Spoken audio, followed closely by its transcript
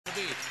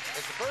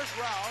first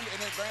round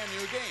in a brand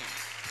new game.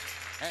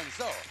 And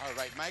so, all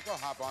right, Michael,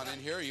 hop on in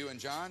here. You and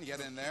John, get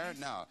in there.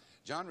 Now,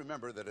 John,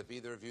 remember that if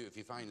either of you, if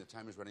you find the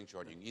time is running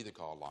short, you can either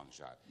call a long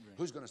shot. Right.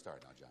 Who's going to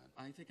start now, John?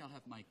 I think I'll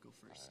have Mike go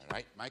first. All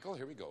right, Michael,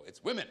 here we go.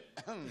 It's women.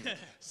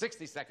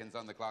 60 seconds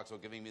on the clock, so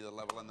giving me the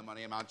level and the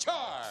money amount.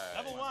 Charge!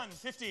 Level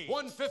 150.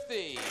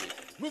 150.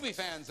 Movie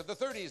fans of the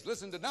 30s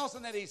listen to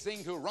Nelson Eddy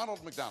sing to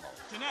Ronald McDonald.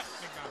 Jeanette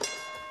McDonald.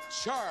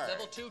 Charge.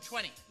 Level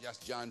 220. Yes,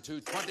 John,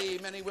 220.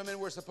 Many women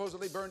were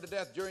supposedly burned to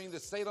death during the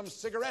Salem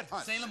cigarette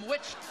hunt. Salem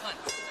witch hunt.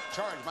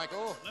 Charge,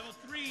 Michael. Level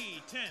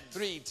 310.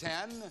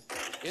 310.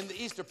 In the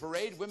Easter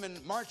parade, women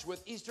march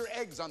with Easter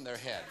eggs on their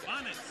head.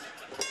 Bonnets.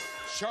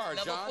 Charge,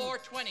 Level John.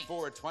 420.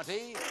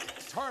 420.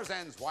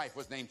 Tarzan's wife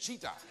was named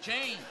Cheetah.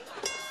 Jane.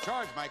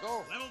 Charge,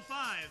 Michael. Level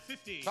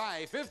 550.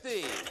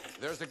 550.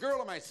 There's a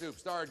girl in my soup,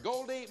 starred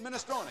Goldie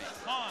Minestrone.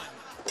 Pawn.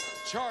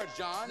 Charge,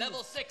 John.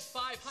 Level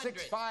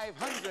 6500.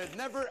 6500.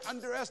 Never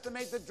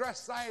underestimate the dress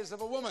size of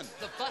a woman.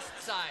 The bust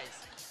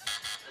size.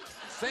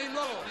 Same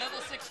level. Level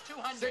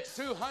 6200.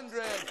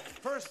 6200.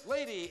 First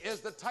lady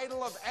is the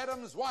title of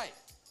Adam's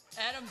wife.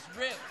 Adam's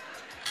rib.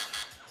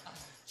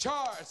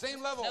 Charge,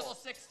 same level. Level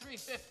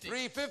 6350.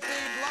 350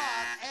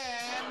 block,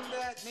 and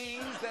that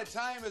means that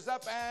time is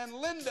up, and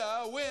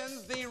Linda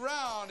wins the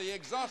round. He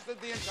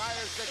exhausted the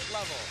entire 6th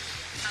level.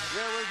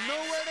 There was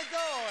nowhere to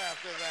go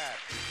after that.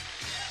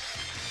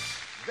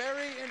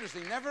 Very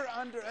interesting. Never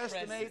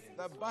underestimate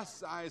the bust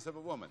size of a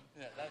woman.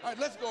 Yeah, all right,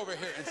 let's go over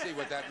here and see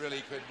what that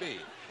really could be.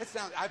 It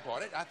sounds. I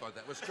bought it. I thought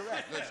that was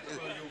correct. Well,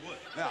 you would.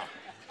 Now,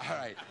 all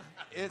right.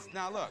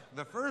 Now look.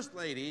 The first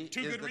lady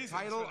is the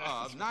title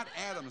of not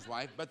Adam's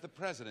wife, but the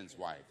president's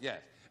wife.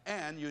 Yes.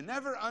 And you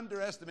never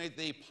underestimate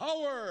the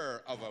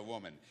power of a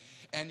woman.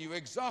 And you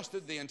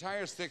exhausted the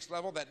entire 6th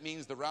level. That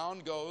means the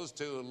round goes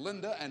to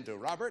Linda and to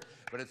Robert,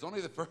 but it's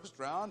only the first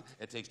round.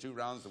 It takes 2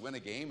 rounds to win a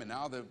game, and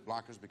now the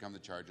blockers become the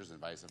chargers and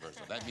vice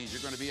versa. That means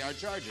you're going to be our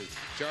chargers.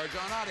 Charge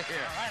on out of here.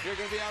 You're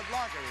going to be our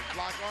blockers.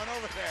 Block on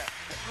over there.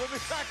 We'll be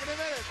back in a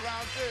minute,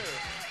 round 2.